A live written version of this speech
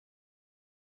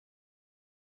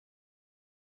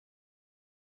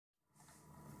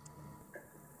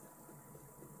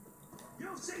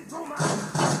You've seen too much.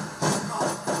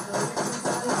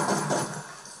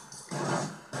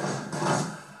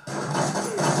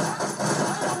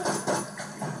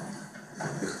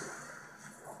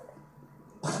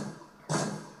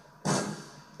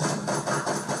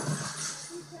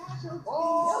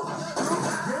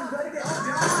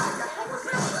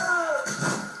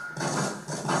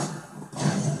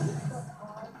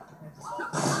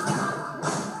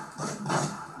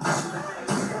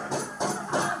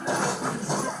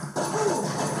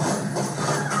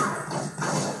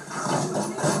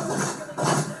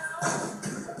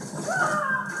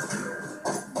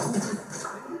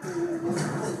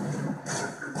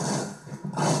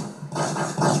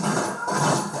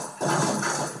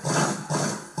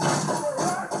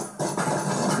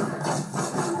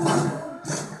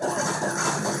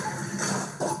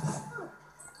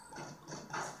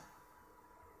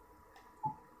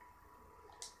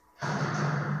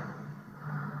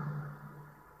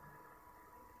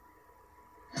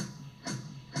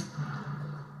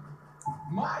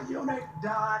 My unit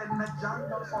died in the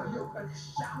jungle so you could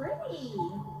shop. Pretty.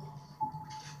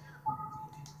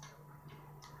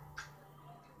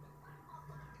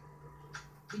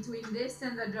 Between this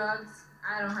and the drugs,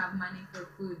 I don't have money for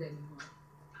food anymore.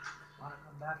 Wanna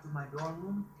come back to my dorm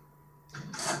room? I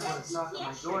put a knock on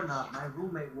my doorknob. My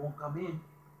roommate won't come in.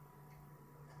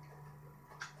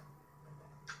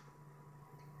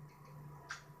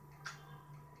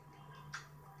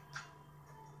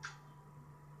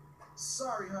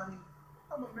 Sorry, honey.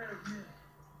 I'm a married man.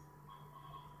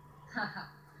 Haha,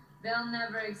 they'll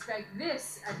never expect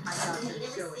this at my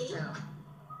daughter's show and tell.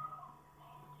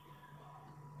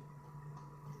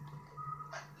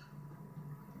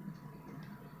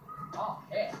 Oh,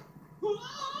 yeah.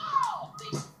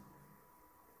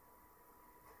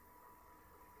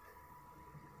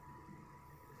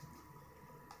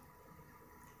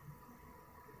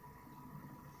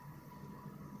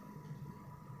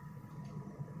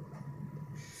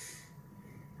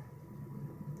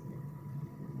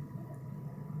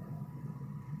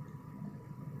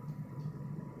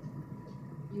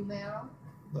 You Meryl?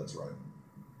 That's right.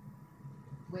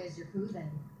 Where's your crew then?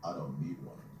 I don't need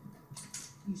one.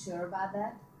 You sure about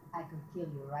that? I could kill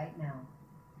you right now.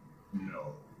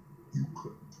 No, you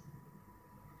couldn't.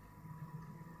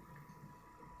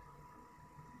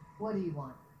 What do you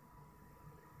want?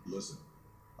 Listen,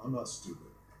 I'm not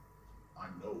stupid. I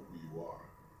know who you are.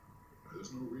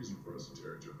 There's no reason for us to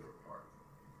tear each other apart.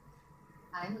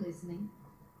 I'm listening.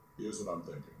 Here's what I'm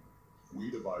thinking. We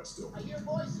divide still. I hear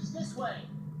voices this way.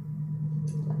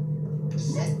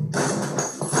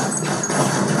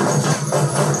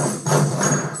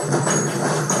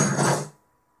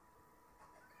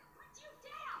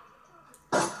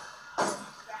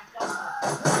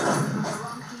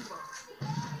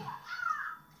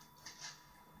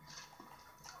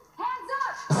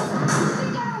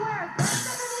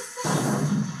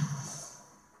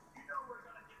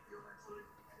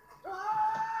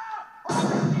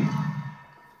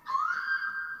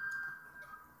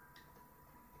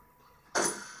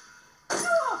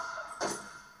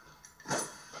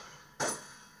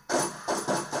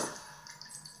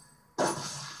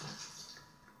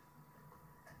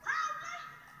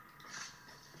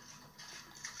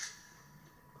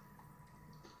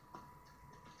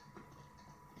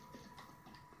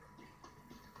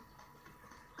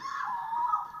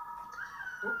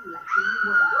 Hope you like being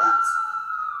warm.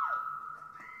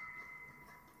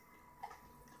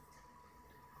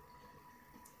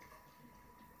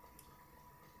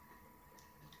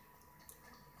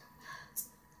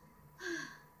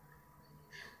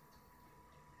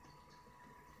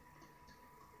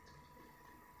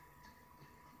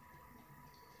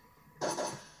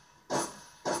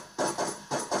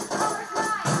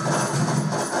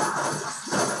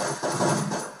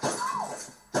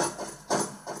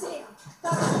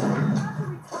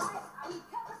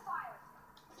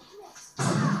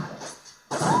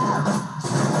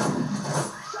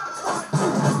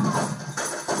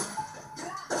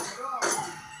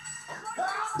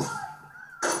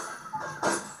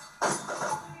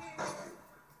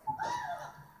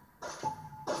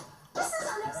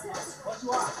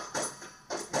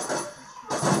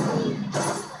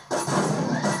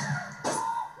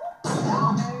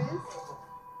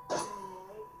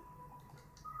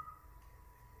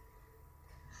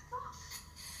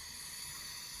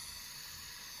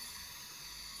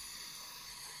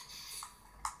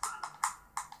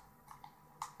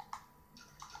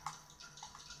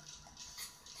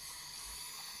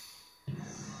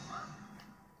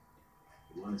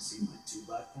 Want to see my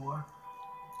 2x4?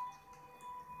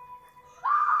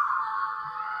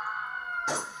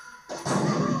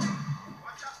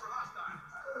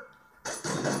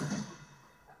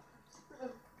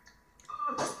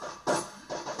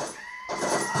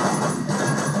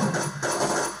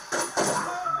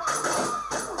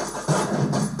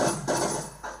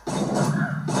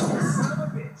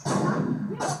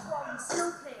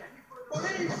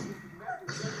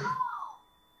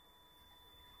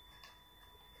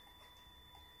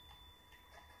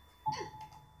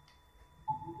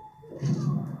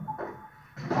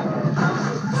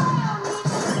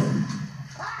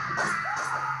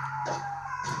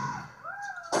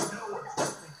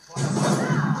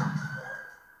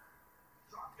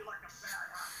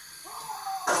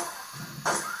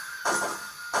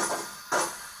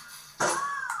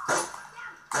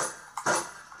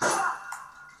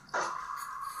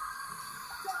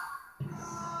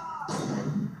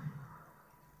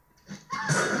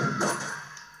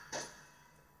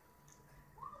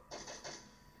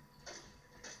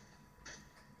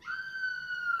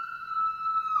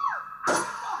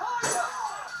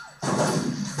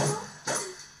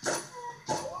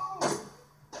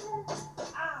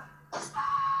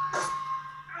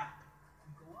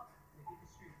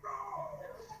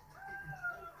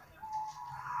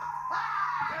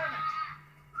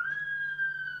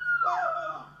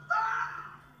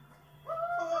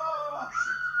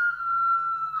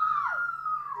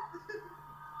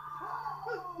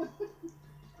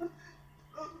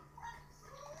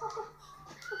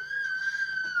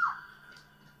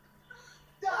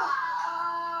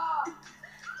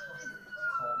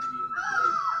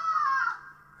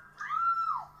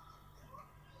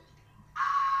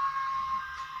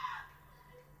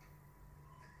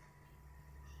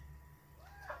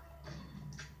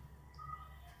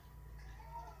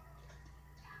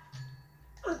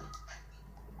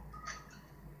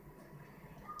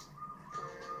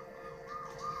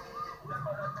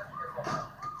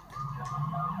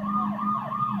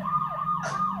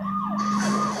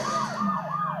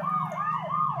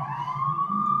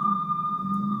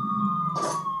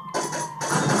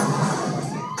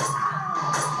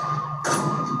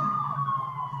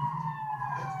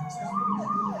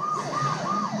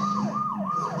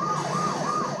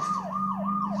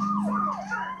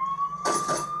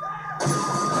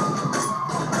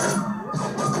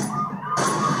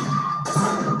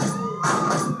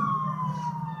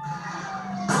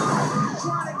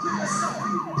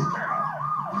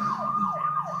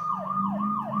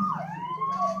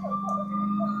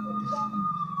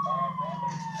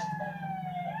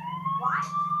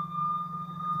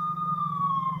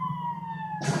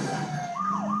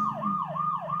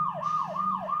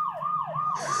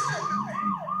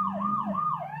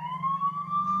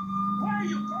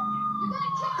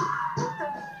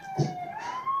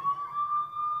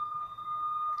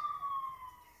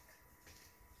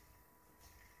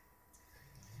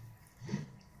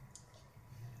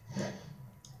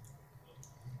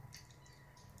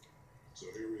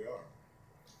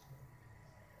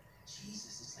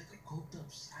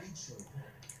 sideshow.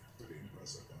 Pretty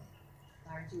impressive,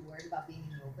 huh? Aren't you worried about being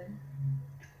in the open?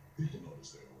 People know to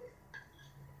stay away.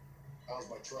 How's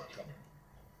my truck coming?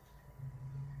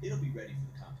 It'll be ready for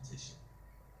the competition.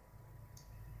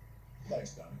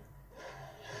 Thanks, Donnie.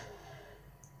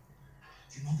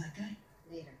 You know that guy?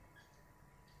 Later.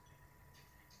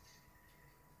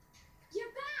 You're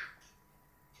back!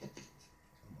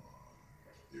 Come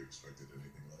on. You expected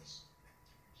anything less?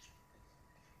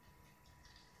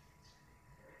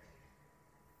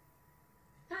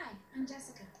 Hi, I'm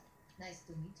Jessica. Nice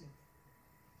to meet you.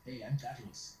 Hey, I'm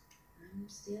Carlos. I'm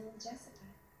still Jessica.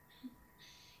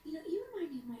 You know, you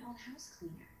remind me of my old house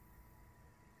cleaner.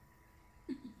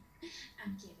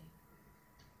 I'm kidding.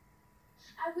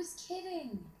 I was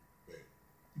kidding. Babe,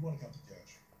 you want to count the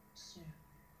cash? Sure.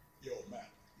 Yo, Matt,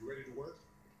 you ready to work?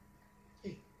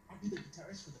 Hey, aren't you the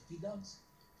guitarist for the Feed Dogs?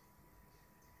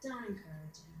 Don't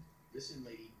encourage him. Listen,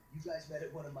 lady, you guys met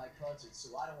at one of my concerts,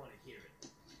 so I don't want to hear it.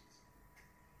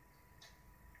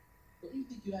 Don't you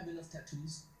think you have enough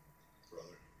tattoos?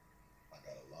 Brother, I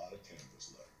got a lot of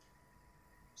canvas left.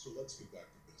 So let's get back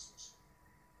to business.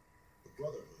 The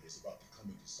Brotherhood is about to come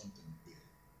into something big,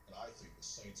 and I think the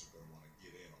Saints are going to want to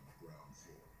get in on the ground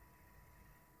floor.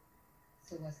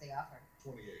 So what's the offer?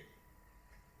 2080.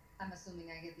 I'm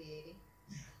assuming I get the 80.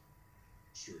 Yeah,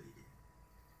 sure you do.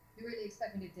 You really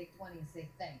expect me to take 20 and say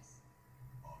thanks?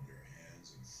 On your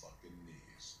hands and fucking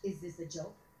knees. Is this a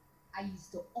joke? I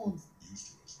used to own. Used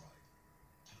to is right.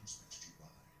 Time snatched you by.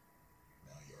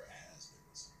 Now your ass been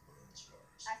with some burn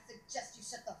scars. I suggest you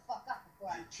shut the fuck up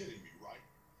before I. You're kidding me, right?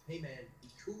 Hey man, be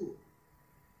cool.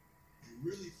 You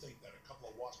really think that a couple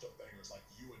of washed up bangers like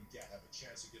you and Gat have a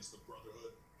chance against the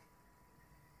Brotherhood?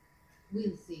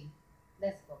 We'll see.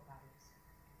 Let's go, Carlos.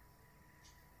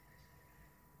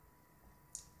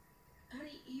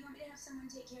 Honey, you want me to have someone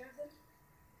take care of them?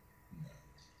 No.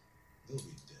 They'll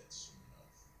be dead soon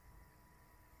enough.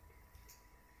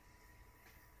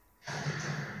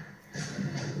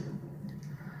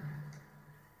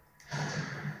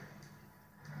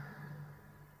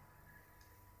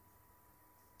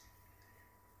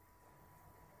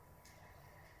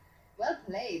 Well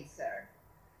played, sir.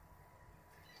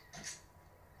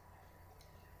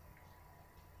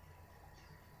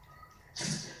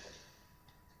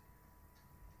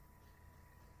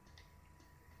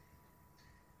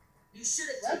 You should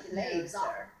have Well taken played, those off.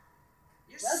 sir.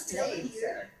 You're Well still played, here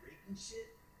sir. breaking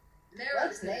shit. Well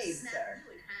Larry's gonna played, snap sir.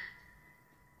 you in half.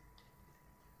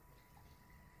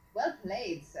 Well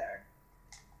played, sir.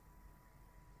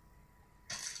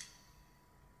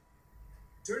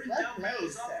 Turning Well down played,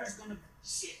 Meryl's sir. offer's gonna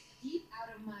shit. Keep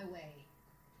out of my way.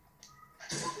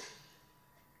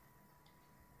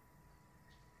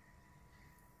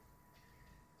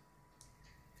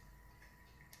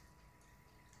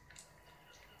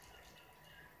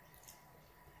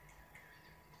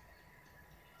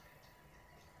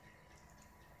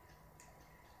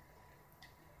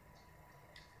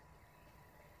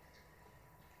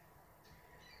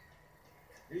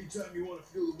 Anytime you want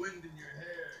to feel the wind in your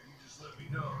hair, you just let me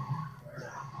know.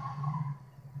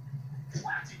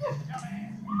 Watch it,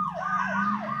 dumbass!